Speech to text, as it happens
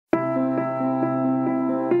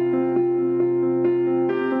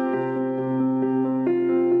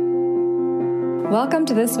Welcome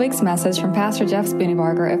to this week's message from Pastor Jeff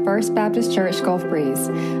Spooneybarger at First Baptist Church, Gulf Breeze,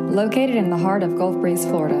 located in the heart of Gulf Breeze,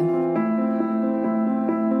 Florida.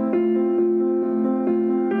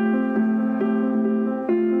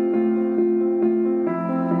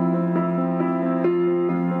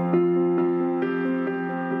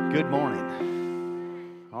 Good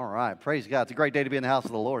morning. All right, praise God. It's a great day to be in the house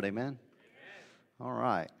of the Lord, amen? All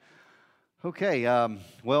right. Okay,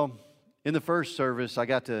 well, in the first service, I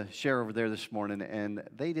got to share over there this morning, and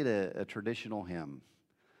they did a traditional hymn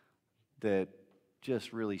that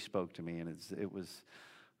just really spoke to me, and it was,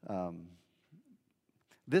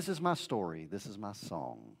 this is my story, this is my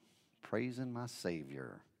song, praising my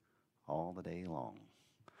Savior all the day long.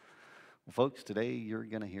 Well, folks, today you're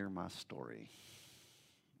going to hear my story.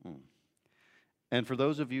 And for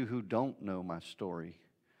those of you who don't know my story,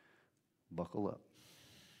 buckle up.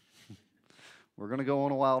 We're going to go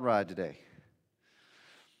on a wild ride today.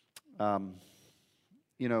 But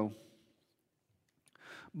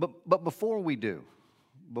before we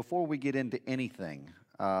get into anything,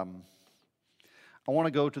 I want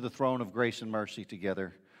to go to the throne of grace and mercy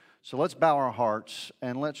together. So let's bow our hearts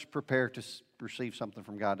and let's prepare to receive something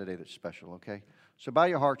from God today that's special, okay? So bow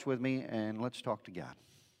your hearts with me and let's talk to God.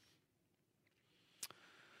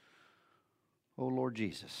 Oh, Lord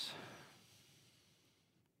Jesus,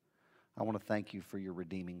 I want to thank you for your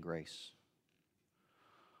redeeming grace.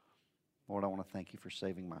 Lord, I want to thank you for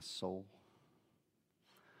saving my soul.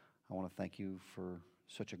 I want to thank you for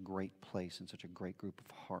such a great place and such a great group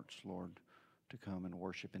of hearts, Lord, to come and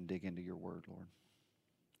worship and dig into your word, Lord.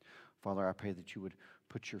 Father, I pray that you would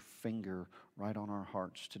put your finger right on our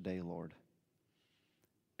hearts today, Lord,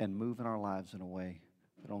 and move in our lives in a way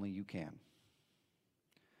that only you can.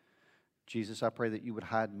 Jesus, I pray that you would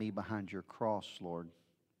hide me behind your cross, Lord,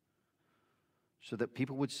 so that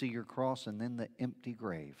people would see your cross and then the empty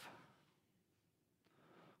grave.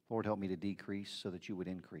 Lord, help me to decrease so that you would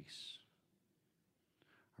increase.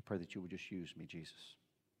 I pray that you would just use me, Jesus.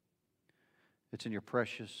 It's in your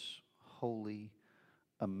precious, holy,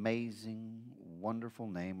 amazing, wonderful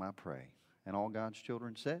name I pray. And all God's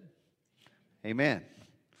children said, amen.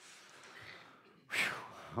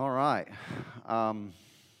 Whew. All right.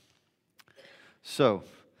 So,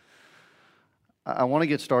 I want to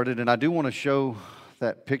get started, and I do want to show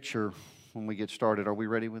that picture when we get started. Are we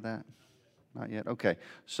ready with that? Not yet? Okay.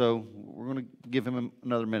 So, we're going to give him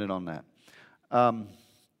another minute on that. I'm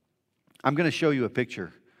going to show you a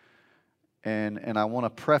picture, and I want to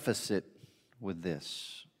preface it with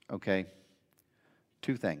this, okay?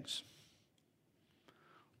 Two things.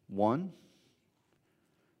 One,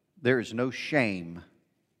 there is no shame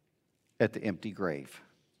at the empty grave.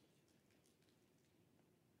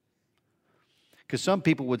 Because some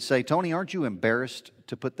people would say, Tony, aren't you embarrassed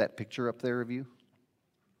to put that picture up there of you?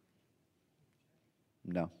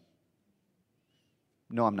 No.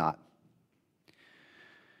 No, I'm not.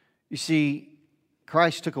 You see,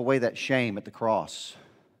 Christ took away that shame at the cross,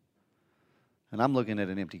 and I'm looking at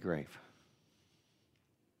an empty grave.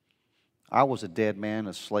 I was a dead man,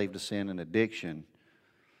 a slave to sin and addiction.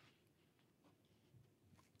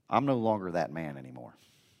 I'm no longer that man anymore.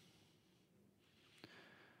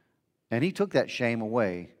 And he took that shame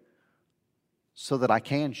away so that I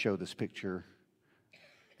can show this picture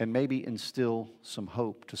and maybe instill some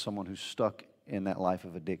hope to someone who's stuck in that life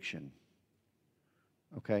of addiction.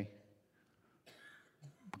 Okay?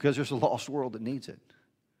 Because there's a lost world that needs it.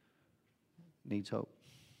 Needs hope.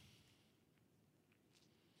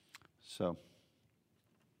 So,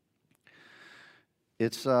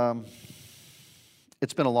 it's been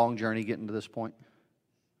a long journey getting to this point.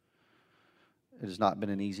 It has not been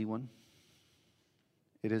an easy one.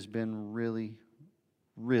 It has been really,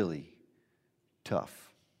 really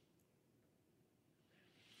tough.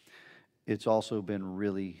 It's also been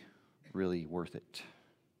really, really worth it.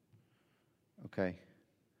 Okay?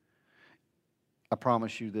 I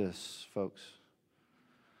promise you this, folks.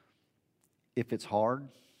 If it's hard,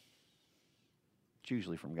 it's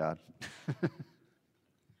usually from God.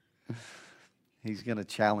 He's going to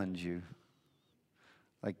challenge you.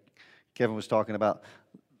 Like Kevin was talking about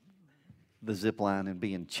the zip line and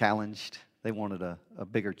being challenged. They wanted a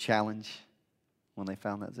bigger challenge when they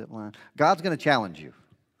found that zip line. God's going to challenge you.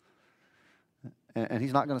 And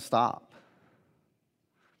he's not going to stop.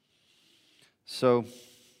 So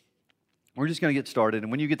we're just going to get started. And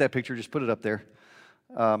when you get that picture, just put it up there.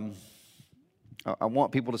 I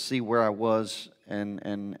want people to see where I was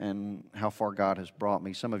and how far God has brought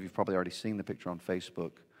me. Some of you have probably already seen the picture on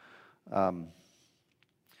Facebook. But I'm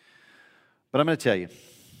going to tell you,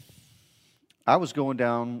 I was going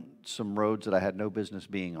down some roads that I had no business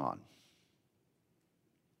being on.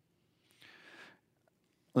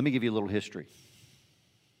 Let me give you a little history.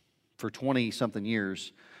 For 20-something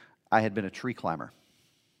years, I had been a tree climber,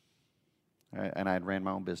 and I had ran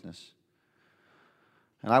my own business.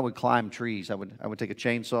 And I would climb trees. I would take a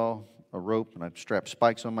chainsaw, a rope, and I'd strap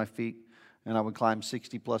spikes on my feet, and I would climb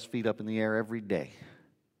 60-plus feet up in the air every day.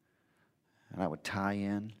 And I would tie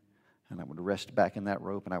in, and I would rest back in that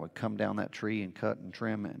rope, and I would come down that tree and cut and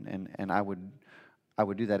trim, and I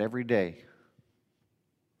would do that every day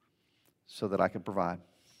so that I could provide.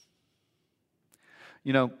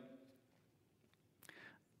 You know,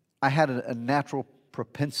 I had a natural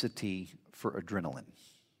propensity for adrenaline.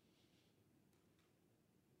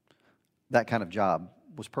 That kind of job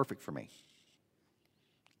was perfect for me,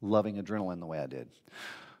 loving adrenaline the way I did.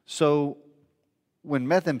 So when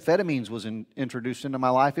methamphetamines was introduced into my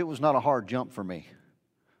life, it was not a hard jump for me.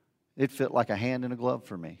 It fit like a hand in a glove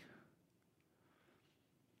for me.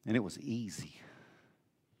 And it was easy.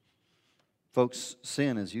 Folks,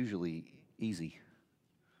 sin is usually easy.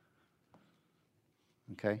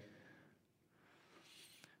 Okay?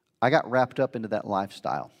 I got wrapped up into that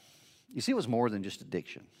lifestyle. You see, it was more than just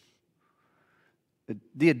addiction.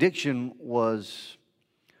 The addiction was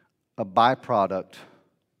a byproduct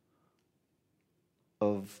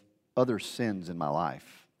of other sins in my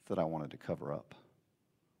life that I wanted to cover up.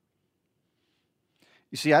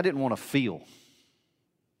 You see, I didn't want to feel.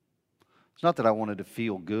 It's not that I wanted to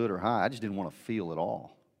feel good or high. I just didn't want to feel at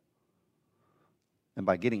all. And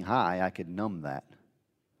by getting high, I could numb that.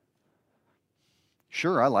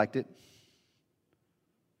 Sure, I liked it,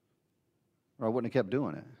 or I wouldn't have kept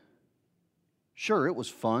doing it. Sure, it was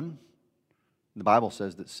fun. The Bible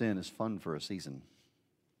says that sin is fun for a season.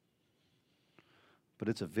 But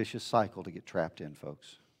it's a vicious cycle to get trapped in,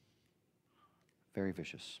 folks. Very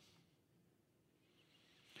vicious.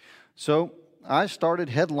 So I started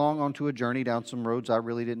headlong onto a journey down some roads I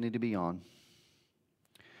really didn't need to be on.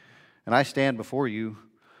 And I stand before you.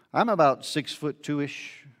 I'm about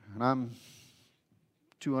 6'2"-ish, and I'm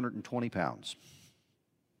 220 pounds.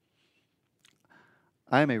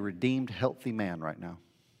 I am a redeemed, healthy man right now.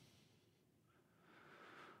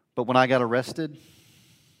 But when I got arrested,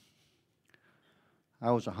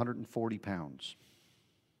 I was 140 pounds.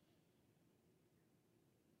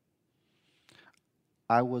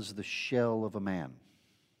 I was the shell of a man.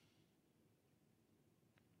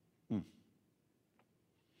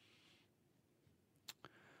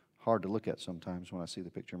 Hard to look at sometimes when I see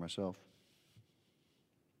the picture myself.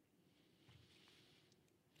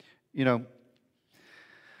 You know,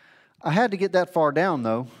 I had to get that far down,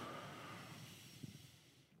 though.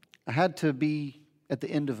 I had to be at the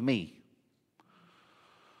end of me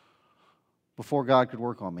before God could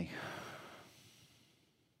work on me.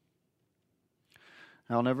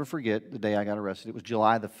 I'll never forget the day I got arrested. It was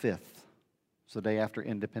July the 5th. It's the day after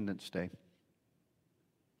Independence Day.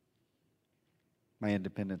 My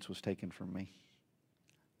independence was taken from me.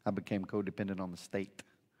 I became codependent on the state.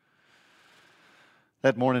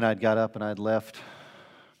 That morning I'd got up and I'd left.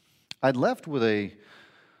 I'd left with a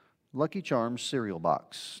Lucky Charms cereal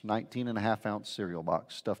box, 19.5-ounce cereal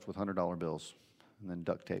box stuffed with $100 bills and then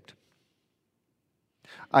duct taped.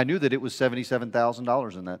 I knew that it was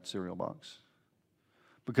 $77,000 in that cereal box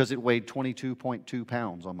because it weighed 22.2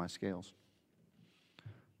 pounds on my scales.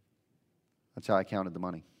 That's how I counted the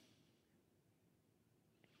money.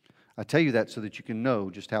 I tell you that so that you can know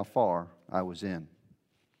just how far I was in.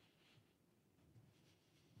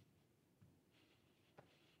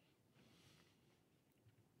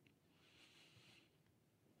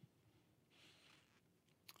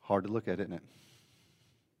 Hard to look at, isn't it?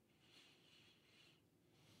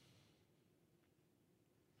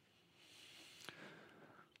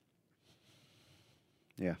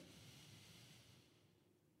 Yeah.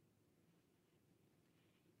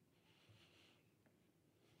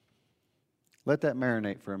 Let that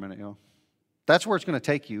marinate for a minute, y'all. That's where it's going to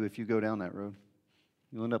take you if you go down that road.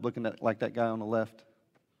 You'll end up looking like that guy on the left.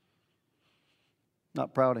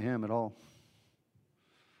 Not proud of him at all.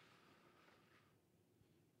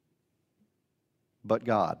 But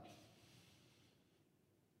God.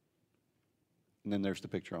 And then there's the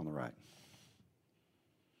picture on the right.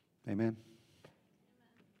 Amen.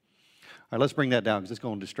 All right, let's bring that down because it's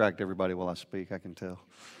going to distract everybody while I speak, I can tell.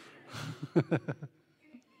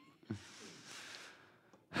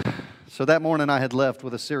 So that morning I had left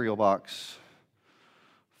with a cereal box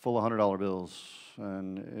full of $100 bills,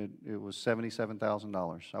 and it was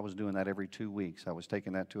 $77,000. I was doing that every 2 weeks. I was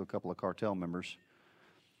taking that to a couple of cartel members,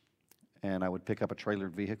 and I would pick up a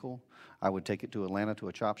trailered vehicle. I would take it to Atlanta to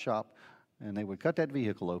a chop shop, and they would cut that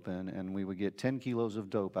vehicle open, and we would get 10 kilos of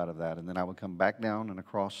dope out of that, and then I would come back down and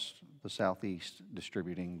across the southeast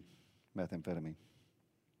distributing methamphetamine.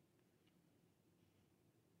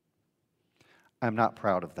 I'm not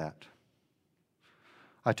proud of that.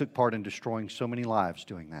 I took part in destroying so many lives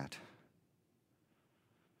doing that.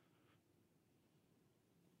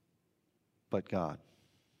 But God.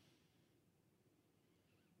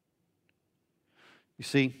 You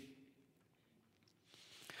see,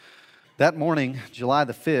 that morning, July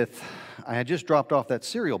the 5th, I had just dropped off that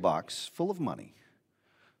cereal box full of money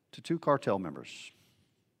to 2 cartel members.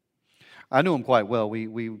 I knew them quite well.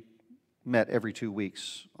 We met every 2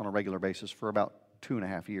 weeks on a regular basis for about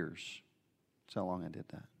 2.5 years. That's how long I did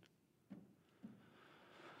that.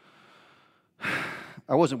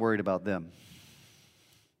 I wasn't worried about them.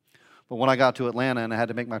 But when I got to Atlanta and I had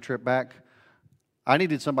to make my trip back, I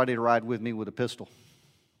needed somebody to ride with me with a pistol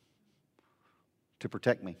to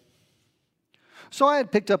protect me. So I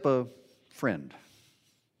had picked up a friend.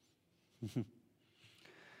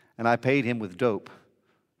 And I paid him with dope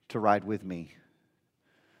to ride with me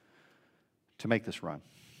to make this run.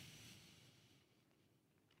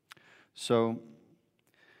 So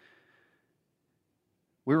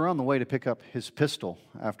we were on the way to pick up his pistol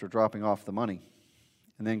after dropping off the money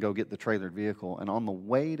and then go get the trailered vehicle. And on the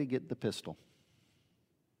way to get the pistol,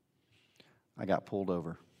 I got pulled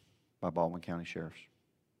over by Baldwin County Sheriffs.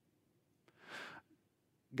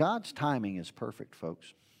 God's timing is perfect,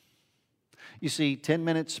 folks. You see, 10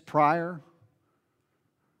 minutes prior,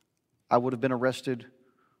 I would have been arrested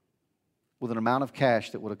with an amount of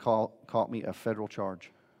cash that would have caught me a federal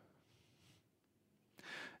charge.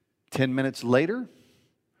 10 minutes later,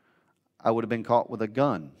 I would have been caught with a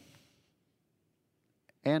gun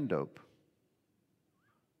and dope,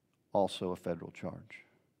 also a federal charge.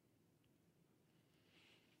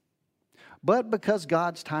 But because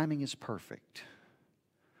God's timing is perfect,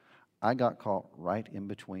 I got caught right in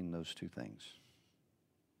between those two things.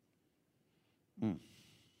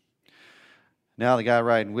 Now the guy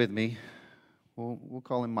riding with me, we'll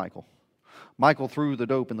call him Michael. Michael threw the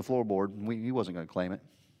dope in the floorboard. He wasn't going to claim it.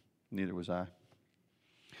 Neither was I.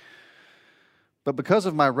 But because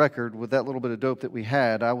of my record with that little bit of dope that we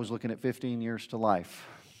had, I was looking at 15 years to life.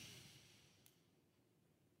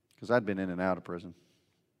 Because I'd been in and out of prison.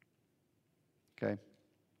 Okay? I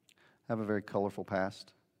have a very colorful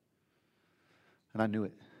past. And I knew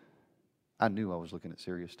it. I knew I was looking at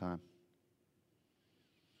serious time.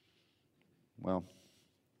 Well,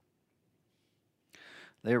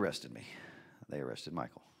 they arrested me. They arrested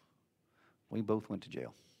Michael. We both went to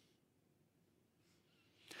jail.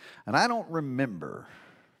 And I don't remember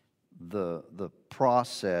the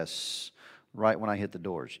process right when I hit the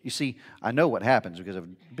doors. You see, I know what happens because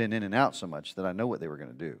I've been in and out so much that I know what they were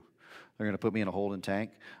going to do. They're going to put me in a holding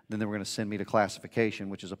tank. Then they were going to send me to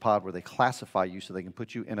classification, which is a pod where they classify you so they can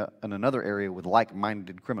put you in another area with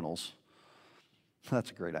like-minded criminals.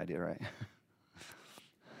 That's a great idea, right?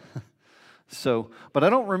 But I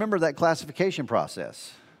don't remember that classification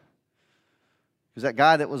process. Because that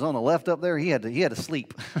guy that was on the left up there, he had to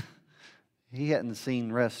sleep. He hadn't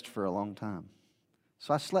seen rest for a long time.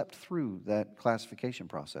 So I slept through that classification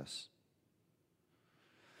process.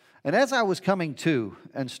 And as I was coming to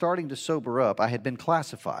and starting to sober up, I had been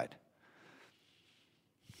classified.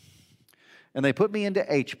 And they put me into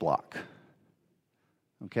H block.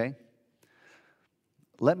 Okay?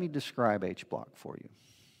 Let me describe H block for you.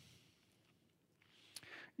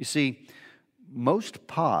 You see, most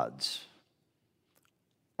pods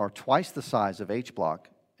are twice the size of H block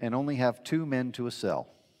and only have 2 men to a cell.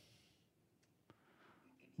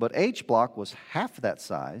 But H block was half that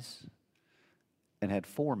size and had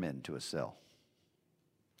 4 men to a cell.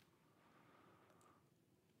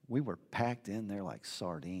 We were packed in there like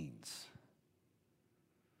sardines.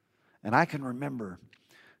 And I can remember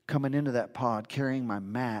coming into that pod carrying my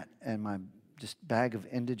mat and my just bag of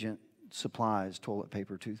indigent supplies, toilet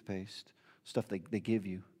paper, toothpaste, stuff they give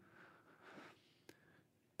you.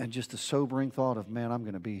 And just the sobering thought of, man, I'm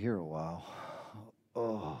going to be here a while.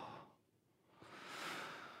 Oh.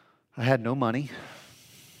 I had no money.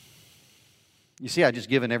 You see, I just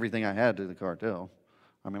given everything I had to the cartel.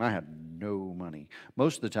 I mean, I had no money.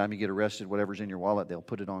 Most of the time you get arrested, whatever's in your wallet, they'll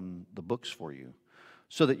put it on the books for you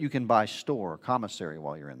so that you can buy store or commissary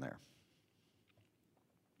while you're in there.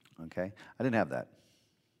 Okay? I didn't have that.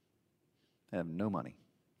 I had no money.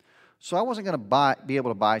 So I wasn't going to be able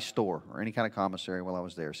to buy store or any kind of commissary while I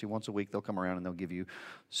was there. See, once a week they'll come around and they'll give you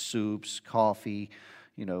soups, coffee,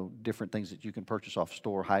 different things that you can purchase off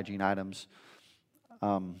store, hygiene items.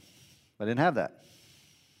 I didn't have that.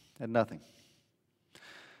 I had nothing.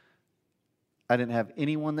 I didn't have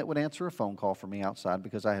anyone that would answer a phone call for me outside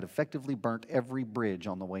because I had effectively burnt every bridge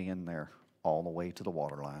on the way in there, all the way to the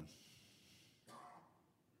waterline.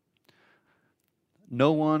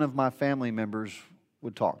 No one of my family members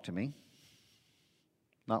would talk to me.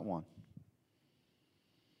 Not one.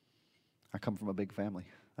 I come from a big family.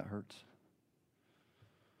 That hurts.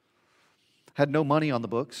 Had no money on the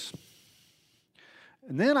books.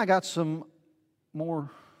 And then I got some more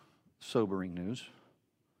sobering news.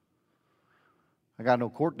 I got no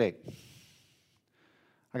court date.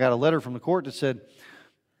 I got a letter from the court that said,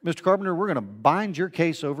 Mr. Carpenter, we're going to bind your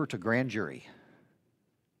case over to grand jury.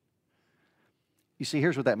 You see,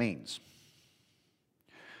 here's what that means.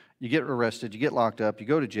 You get arrested, you get locked up, you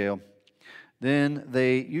go to jail. Then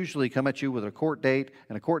they usually come at you with a court date,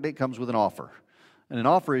 and a court date comes with an offer. And an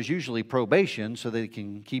offer is usually probation so they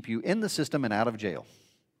can keep you in the system and out of jail.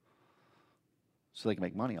 So they can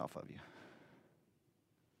make money off of you.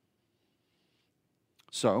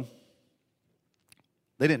 So,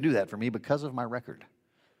 they didn't do that for me because of my record.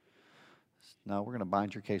 No, we're going to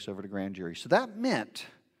bind your case over to grand jury. So that meant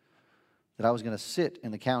that I was going to sit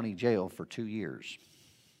in the county jail for 2 years.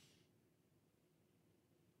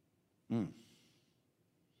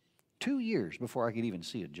 2 years before I could even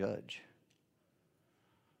see a judge.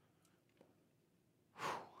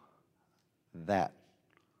 Whew. That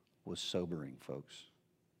was sobering, folks.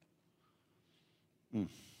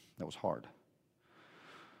 That was hard.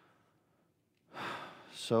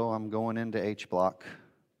 So I'm going into H Block.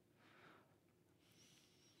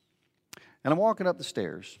 And I'm walking up the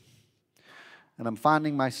stairs. And I'm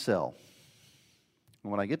finding my cell.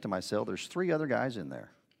 And when I get to my cell, there's 3 other guys in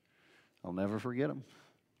there. I'll never forget them.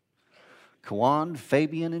 Kawan,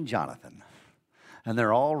 Fabian, and Jonathan. And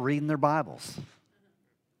they're all reading their Bibles.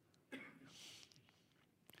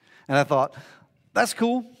 And I thought, that's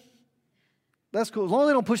cool. That's cool. As long as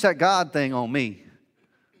they don't push that God thing on me,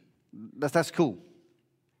 that's cool.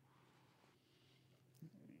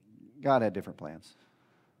 God had different plans.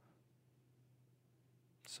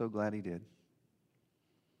 So glad he did.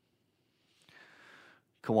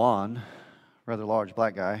 Kawan, rather large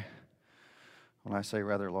black guy. When I say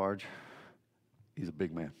rather large, he's a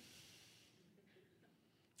big man.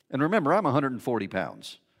 And remember, I'm 140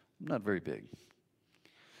 pounds. I'm not very big.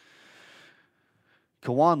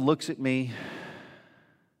 Kawan looks at me,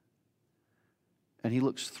 and he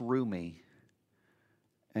looks through me,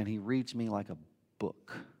 and he reads me like a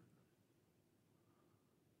book.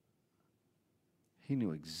 He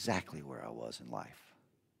knew exactly where I was in life.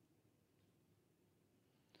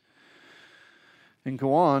 And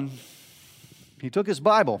Kawan, he took his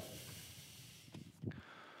Bible,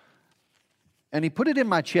 and he put it in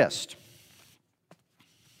my chest.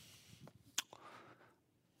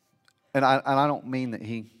 And I don't mean that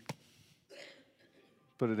he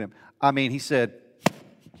put it in. I mean, he said,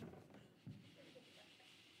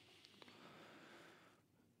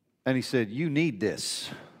 and he said, you need this.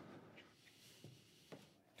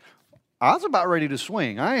 I was about ready to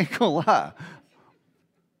swing. I ain't going to lie.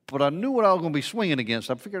 But I knew what I was going to be swinging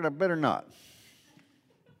against. I figured I better not.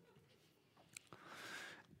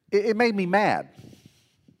 It made me mad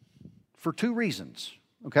for 2 reasons,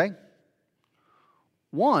 okay?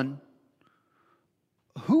 One,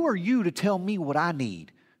 who are you to tell me what I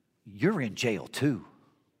need? You're in jail too.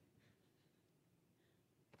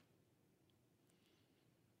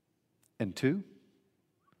 And 2,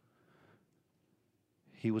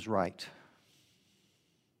 he was right.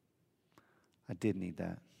 I did need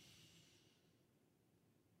that.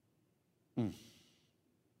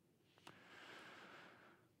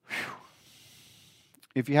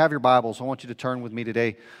 If you have your Bibles, I want you to turn with me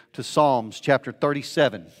today to Psalms chapter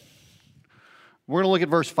 37. We're going to look at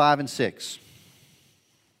verse 5 and 6.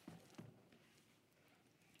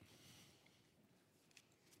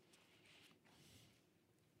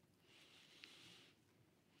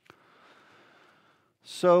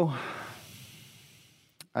 So,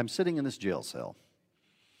 I'm sitting in this jail cell.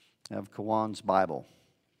 I have Kawan's Bible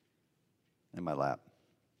in my lap.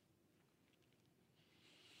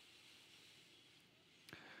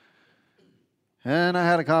 And I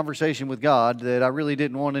had a conversation with God that I really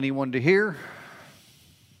didn't want anyone to hear,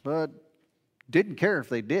 but didn't care if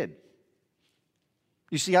they did.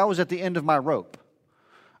 You see, I was at the end of my rope.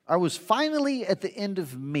 I was finally at the end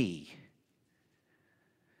of me.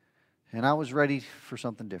 And I was ready for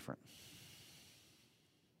something different.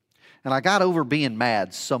 And I got over being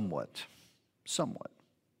mad somewhat.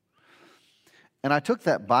 And I took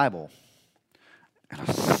that Bible and I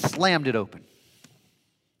slammed it open.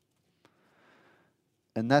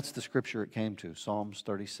 And that's the scripture it came to, Psalms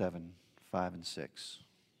 37, 5 and 6.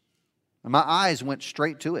 And my eyes went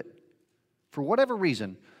straight to it. For whatever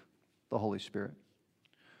reason, the Holy Spirit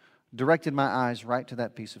directed my eyes right to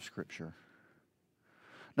that piece of scripture.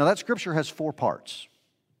 Now that scripture has 4 parts.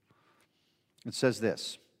 It says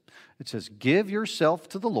this. It says, give yourself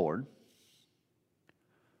to the Lord,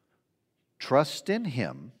 Trust in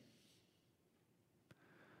Him,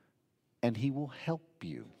 and He will help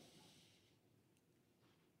you.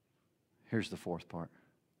 Here's the fourth part.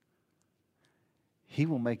 He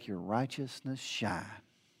will make your righteousness shine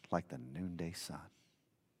like the noonday sun.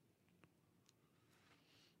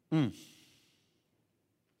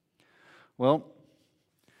 Well,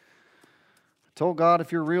 I told God,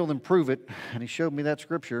 if you're real, then prove it. And He showed me that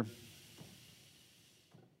scripture.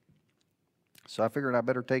 So I figured I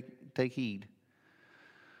better take heed.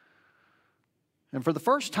 And for the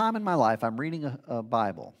first time in my life, I'm reading a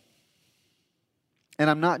Bible. And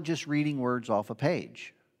I'm not just reading words off a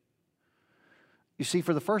page. You see,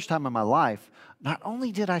 for the first time in my life, not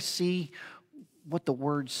only did I see what the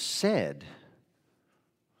words said,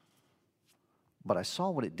 but I saw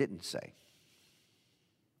what it didn't say.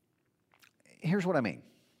 Here's what I mean.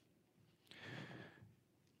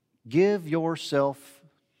 Give yourself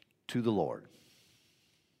to the Lord.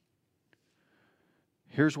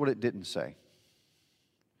 Here's what it didn't say.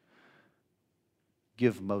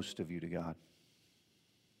 Give most of you to God.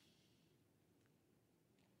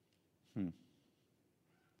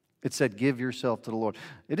 It said, give yourself to the Lord.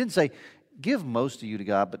 It didn't say, give most of you to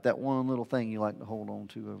God, but that one little thing you like to hold on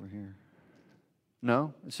to over here.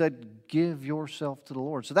 No, it said, give yourself to the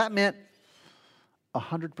Lord. So that meant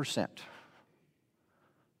 100%.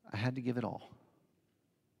 I had to give it all.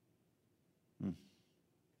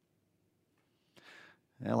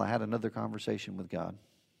 Well, I had another conversation with God.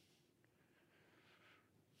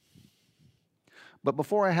 But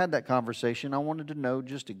before I had that conversation, I wanted to know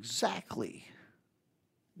just exactly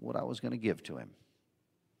what I was going to give to Him.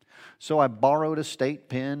 So I borrowed a state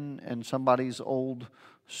pen and somebody's old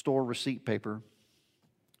store receipt paper.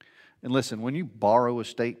 And listen, when you borrow a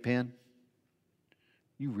state pen,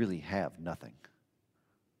 you really have nothing.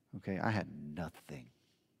 Okay, I had nothing.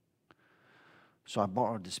 So I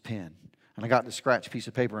borrowed this pen, and I got this scratch piece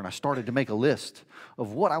of paper, and I started to make a list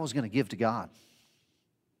of what I was going to give to God.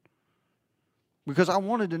 Because I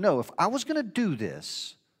wanted to know, if I was going to do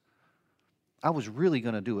this, I was really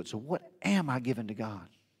going to do it. So what am I giving to God?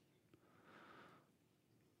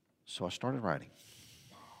 So I started writing.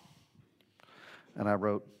 And I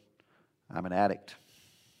wrote, I'm an addict.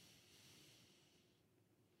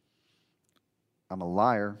 I'm a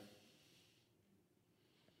liar.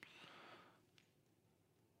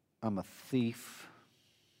 I'm a thief.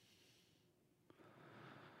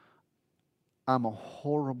 I'm a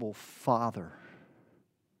horrible father.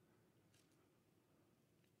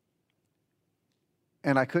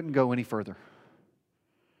 And I couldn't go any further.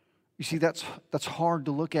 You see, that's hard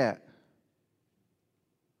to look at.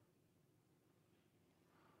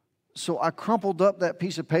 So I crumpled up that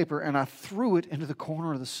piece of paper and I threw it into the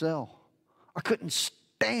corner of the cell. I couldn't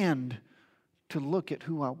stand to look at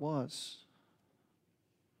who I was.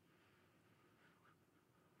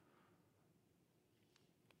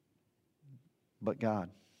 But God.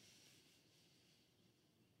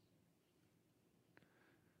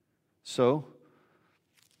 So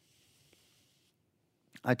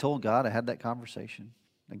I told God, I had that conversation.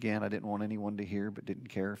 Again, I didn't want anyone to hear, but didn't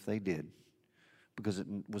care if they did. Because it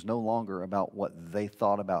was no longer about what they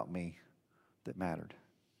thought about me that mattered.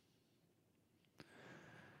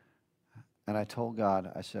 And I told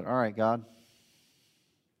God, I said, all right, God,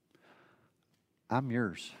 I'm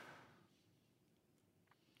yours.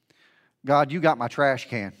 God, you got my trash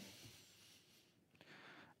can.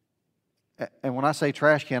 And when I say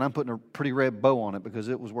trash can, I'm putting a pretty red bow on it because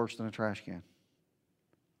it was worse than a trash can.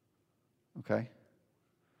 Okay?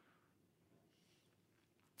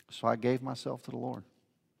 So I gave myself to the Lord.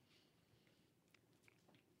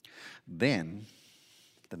 Then,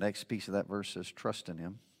 the next piece of that verse says, trust in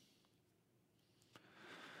Him.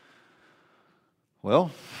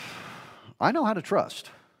 Well, I know how to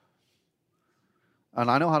trust. And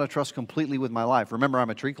I know how to trust completely with my life. Remember, I'm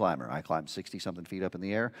a tree climber. I climb 60-something feet up in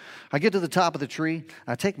the air. I get to the top of the tree,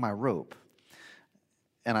 I take my rope,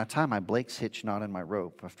 and I tie my Blake's hitch knot in my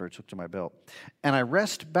rope after it's hooked to my belt. And I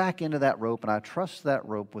rest back into that rope, and I trust that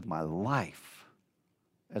rope with my life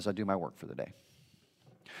as I do my work for the day.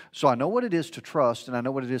 So I know what it is to trust, and I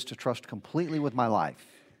know what it is to trust completely with my life.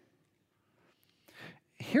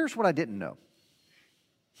 Here's what I didn't know.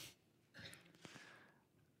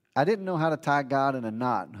 I didn't know how to tie God in a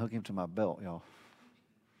knot and hook Him to my belt, y'all.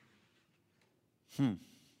 I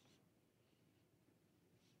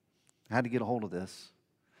had to get a hold of this.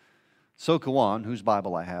 So Kawan, whose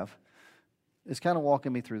Bible I have, is kind of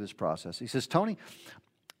walking me through this process. He says, Tony,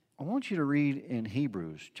 I want you to read in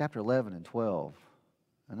Hebrews chapter 11 and 12.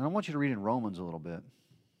 And then I want you to read in Romans a little bit.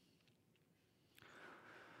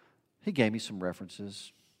 He gave me some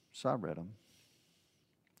references, so I read them.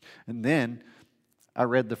 And then I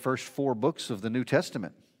read the first 4 books of the New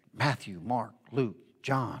Testament, Matthew, Mark, Luke,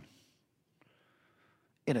 John,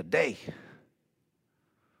 in a day.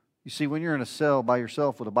 You see, when you're in a cell by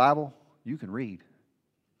yourself with a Bible, you can read.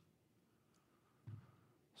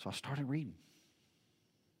 So I started reading.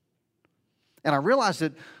 And I realized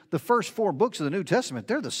that the first 4 books of the New Testament,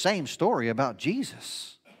 they're the same story about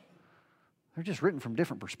Jesus. They're just written from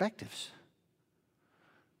different perspectives.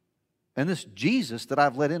 And this Jesus that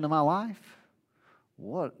I've let into my life,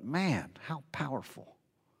 how powerful.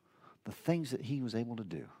 The things that he was able to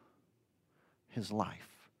do. His life.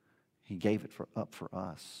 He gave it up for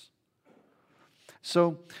us.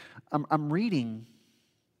 So I'm reading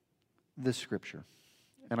this scripture.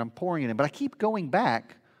 And I'm pouring it in. But I keep going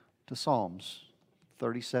back to Psalms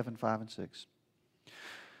 37, 5, and 6.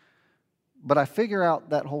 But I figure out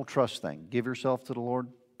that whole trust thing. Give yourself to the Lord.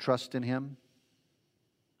 Trust in him.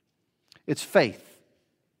 It's faith.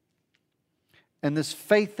 And this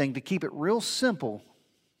faith thing, to keep it real simple,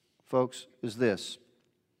 folks, is this.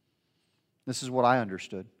 This is what I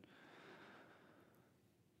understood.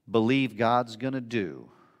 Believe God's going to do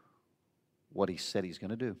what he said he's going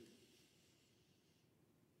to do.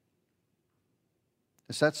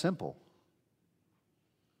 It's that simple.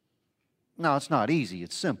 No, it's not easy.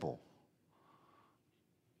 It's simple.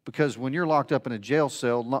 Because when you're locked up in a jail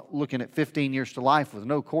cell looking at 15 years to life with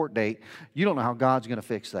no court date, you don't know how God's going to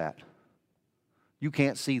fix that. You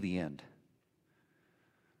can't see the end.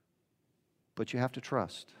 But you have to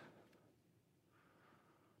trust.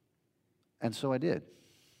 And so I did.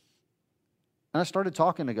 And I started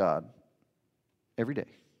talking to God every day.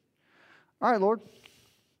 All right, Lord,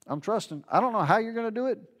 I'm trusting. I don't know how you're going to do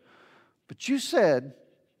it, but you said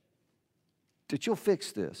that you'll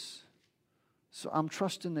fix this. So I'm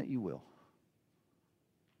trusting that you will.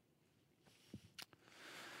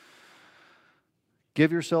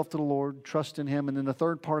 Give yourself to the Lord, trust in him. And then the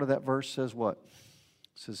third part of that verse says what?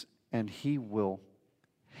 It says, and he will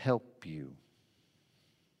help you.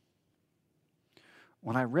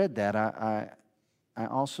 When I read that, I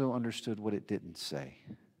also understood what it didn't say.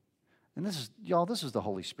 And this is the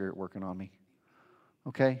Holy Spirit working on me.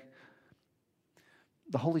 Okay?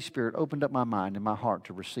 The Holy Spirit opened up my mind and my heart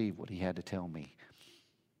to receive what he had to tell me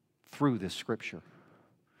through this scripture.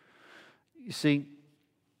 You see,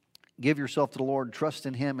 give yourself to the Lord, trust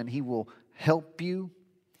in him, and he will help you.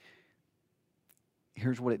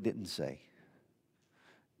 Here's what it didn't say.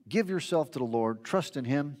 Give yourself to the Lord, trust in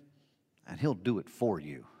him, and he'll do it for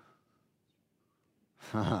you.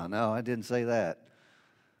 No, I didn't say that.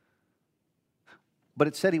 But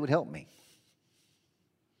it said he would help me.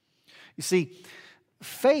 You see,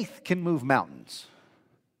 faith can move mountains.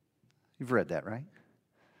 You've read that, right?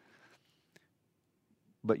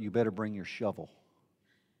 But you better bring your shovel.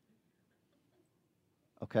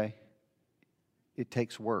 Okay? It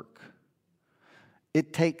takes work.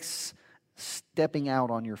 It takes stepping out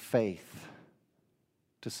on your faith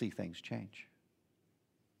to see things change.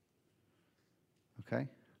 Okay?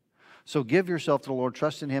 So give yourself to the Lord,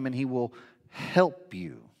 trust in him, and he will help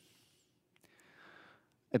you.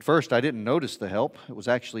 At first, I didn't notice the help. It was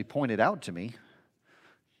actually pointed out to me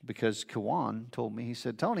because Kawan told me, he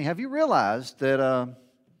said, Tony, have you realized that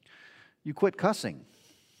you quit cussing?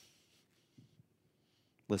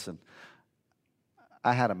 Listen,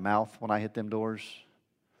 I had a mouth when I hit them doors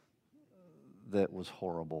that was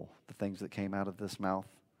horrible. The things that came out of this mouth,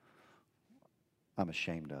 I'm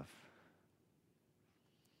ashamed of.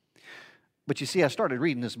 But you see, I started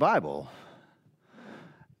reading this Bible,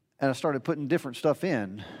 and I started putting different stuff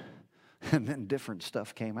in, and then different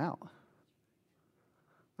stuff came out.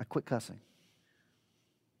 I quit cussing.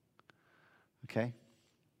 Okay?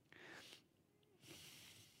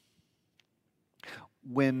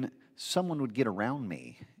 When someone would get around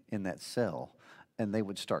me in that cell, and they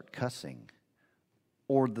would start cussing,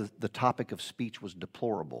 or the topic of speech was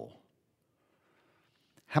deplorable,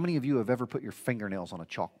 how many of you have ever put your fingernails on a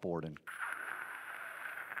chalkboard and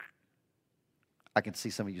I can see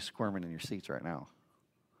some of you squirming in your seats right now.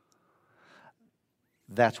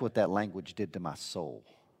 That's what that language did to my soul.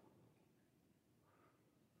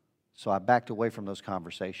 So I backed away from those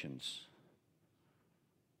conversations.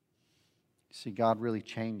 See, God really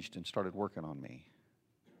changed and started working on me.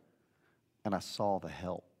 And I saw the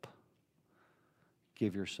help.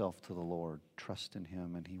 Give yourself to the Lord. Trust in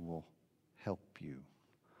him and he will help you.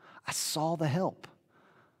 I saw the help.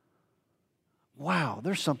 Wow,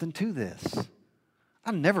 there's something to this. I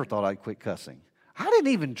never thought I'd quit cussing. I didn't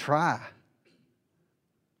even try.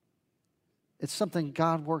 It's something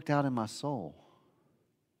God worked out in my soul.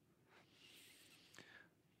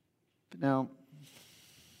 But now,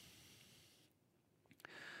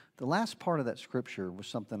 the last part of that scripture was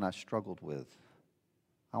something I struggled with.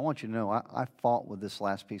 I want you to know, I fought with this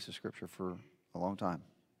last piece of scripture for a long time.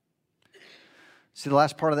 See the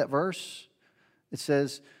last part of that verse? It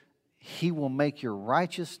says, He will make your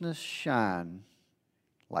righteousness shine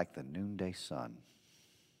like the noonday sun.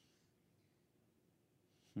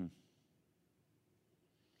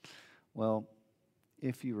 Well,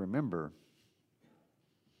 if you remember,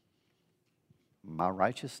 my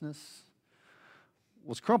righteousness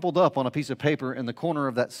was crumpled up on a piece of paper in the corner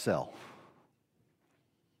of that cell.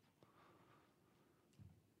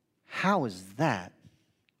 How is that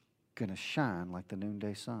going to shine like the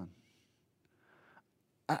noonday sun?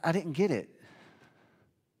 I didn't get it.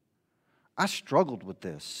 I struggled with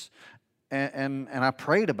this, and I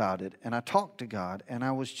prayed about it, and I talked to God, and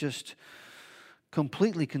I was just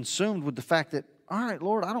completely consumed with the fact that, all right,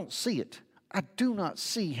 Lord, I don't see it. I do not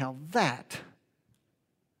see how that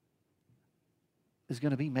is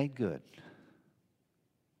going to be made good.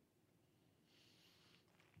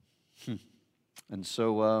 And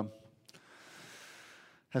so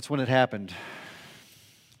that's when it happened.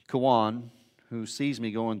 Kawan, who sees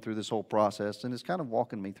me going through this whole process and is kind of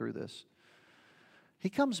walking me through this, he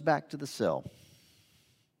comes back to the cell,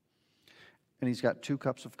 and he's got 2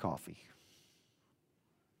 cups of coffee.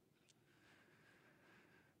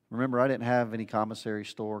 Remember, I didn't have any commissary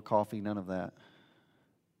store coffee, none of that.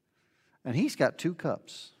 And he's got 2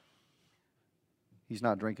 cups. He's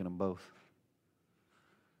not drinking them both.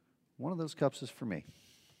 One of those cups is for me.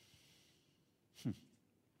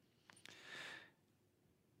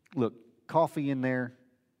 Look, coffee in there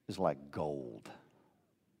is like gold.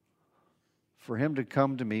 For him to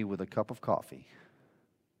come to me with a cup of coffee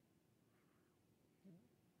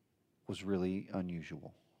was really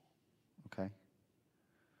unusual. Okay?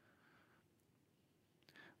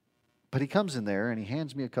 But he comes in there and he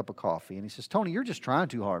hands me a cup of coffee and he says, Tony, you're just trying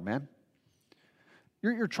too hard, man.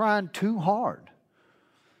 You're trying too hard.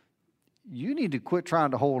 You need to quit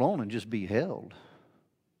trying to hold on and just be held.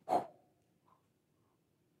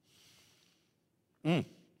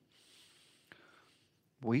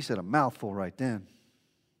 Well, he said a mouthful right then.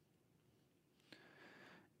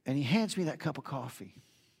 And he hands me that cup of coffee.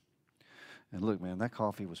 And look, man, that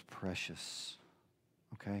coffee was precious.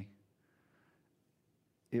 Okay?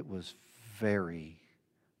 It was very,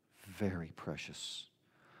 very precious.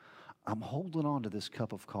 I'm holding on to this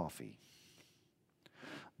cup of coffee.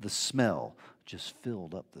 The smell just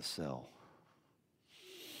filled up the cell.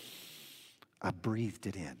 I breathed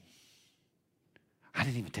it in. I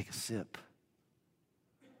didn't even take a sip.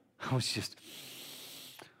 I was just...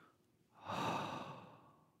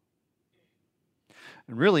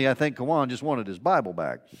 And really, I think Kawan just wanted his Bible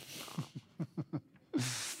back.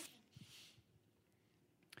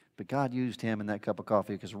 But God used him in that cup of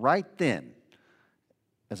coffee, because right then,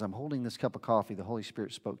 as I'm holding this cup of coffee, the Holy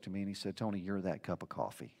Spirit spoke to me and he said, Tony, you're that cup of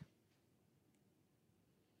coffee.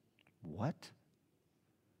 What?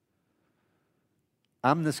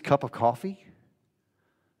 I'm this cup of coffee?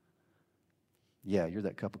 Yeah, you're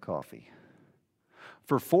that cup of coffee.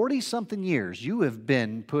 For 40-something years, you have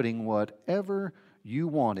been putting whatever you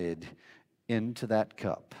wanted into that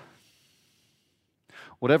cup.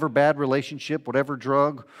 Whatever bad relationship, whatever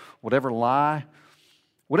drug, whatever lie,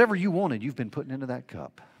 whatever you wanted, you've been putting into that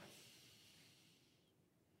cup.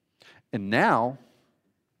 And now,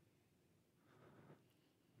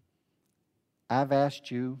 I've asked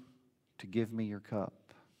you to give me your cup.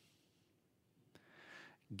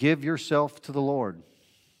 Give yourself to the Lord.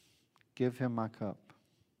 Give Him my cup.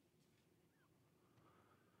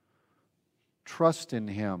 Trust in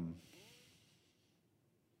Him.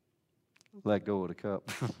 Let go of the cup.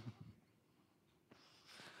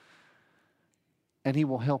 And He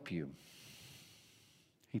will help you.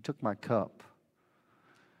 He took my cup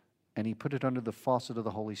and He put it under the faucet of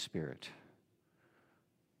the Holy Spirit.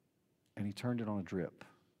 And He turned it on a drip.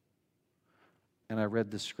 And I read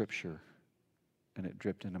this scripture and it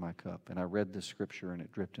dripped into my cup. And I read this scripture and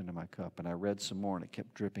it dripped into my cup. And I read some more and it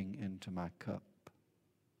kept dripping into my cup.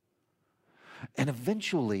 And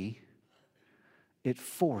eventually, it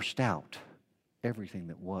forced out everything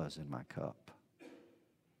that was in my cup.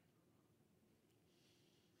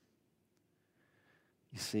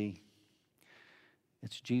 You see,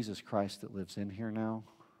 it's Jesus Christ that lives in here now.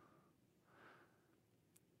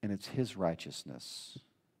 And it's His righteousness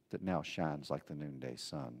that now shines like the noonday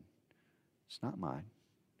sun. It's not mine.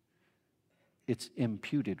 It's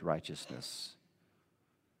imputed righteousness.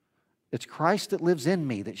 It's Christ that lives in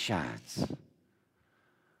me that shines.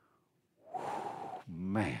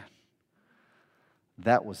 Man,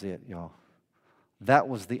 that was it, y'all. That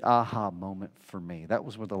was the aha moment for me. That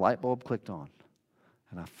was where the light bulb clicked on.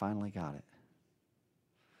 And I finally got it.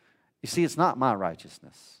 You see, it's not my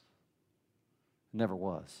righteousness. It never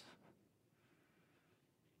was.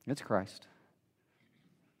 It's Christ.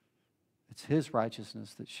 It's His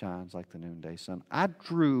righteousness that shines like the noonday sun. I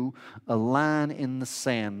drew a line in the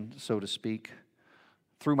sand, so to speak,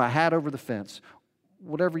 threw my hat over the fence,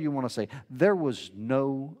 whatever you want to say. There was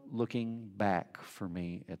no looking back for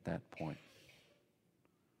me at that point.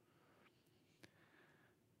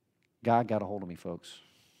 God got a hold of me, folks,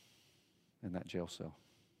 in that jail cell.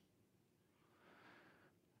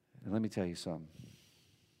 And let me tell you something.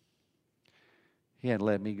 He hadn't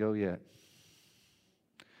let me go yet.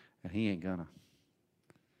 And He ain't gonna.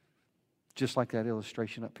 Just like that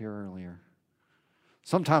illustration up here earlier.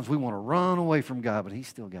 Sometimes we want to run away from God, but He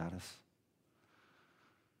still got us.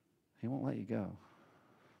 He won't let you go.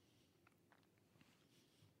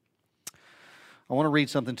 I want to read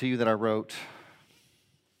something to you that I wrote.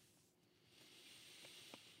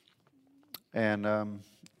 And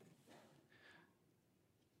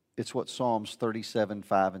it's what Psalms 37,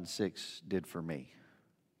 5, and 6 did for me.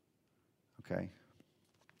 Okay? I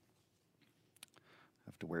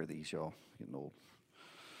have to wear these, y'all. Getting old.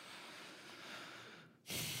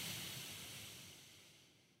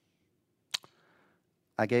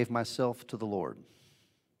 I gave myself to the Lord,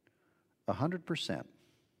 100%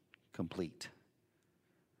 complete.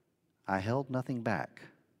 I held nothing back.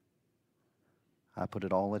 I put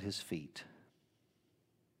it all at His feet.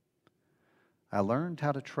 I learned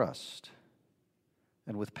how to trust,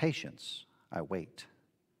 and with patience I wait.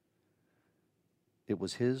 It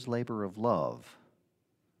was His labor of love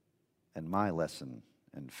and my lesson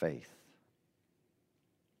in faith.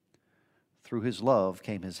 Through His love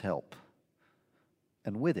came His help,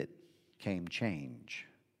 and with it came change.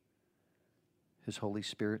 His Holy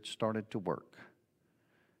Spirit started to work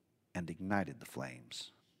and ignited the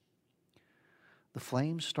flames. The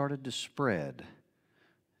flames started to spread,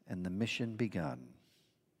 and the mission begun.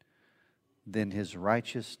 Then His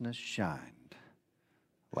righteousness shined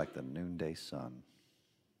like the noonday sun.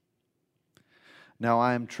 Now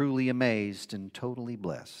I am truly amazed and totally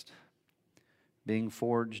blessed, being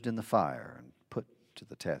forged in the fire and put to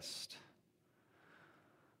the test.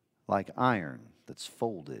 Like iron that's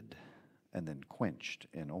folded and then quenched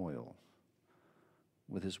in oil,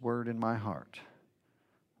 with His word in my heart,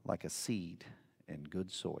 like a seed in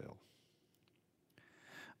good soil.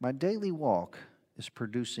 My daily walk is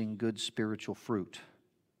producing good spiritual fruit.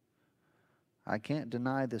 I can't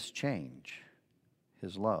deny this change,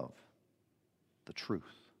 His love, the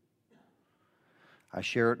truth. I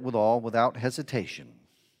share it with all without hesitation.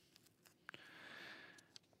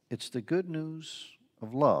 It's the good news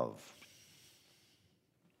of love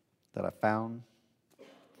that I found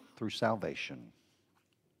through salvation.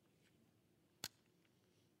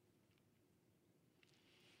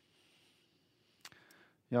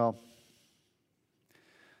 Y'all,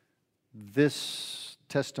 this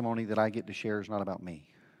testimony that I get to share is not about me.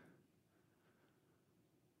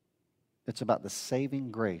 It's about the saving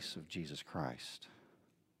grace of Jesus Christ.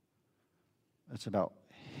 It's about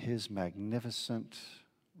His magnificent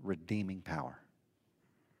redeeming power.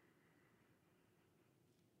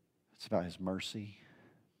 It's about His mercy.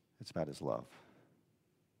 It's about His love.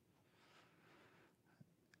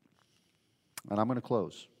 And I'm going to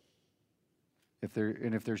close. If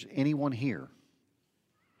there's anyone here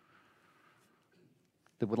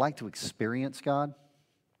that would like to experience God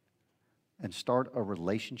and start a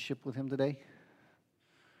relationship with Him today,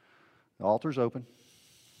 the altar's open.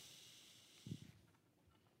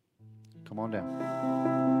 Come on down.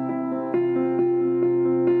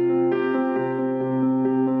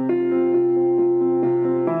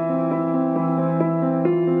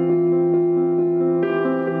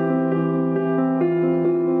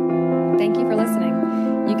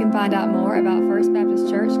 Find out more about First Baptist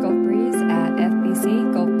Church Gulf Breeze at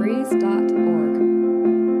fbcgulfbreeze.org.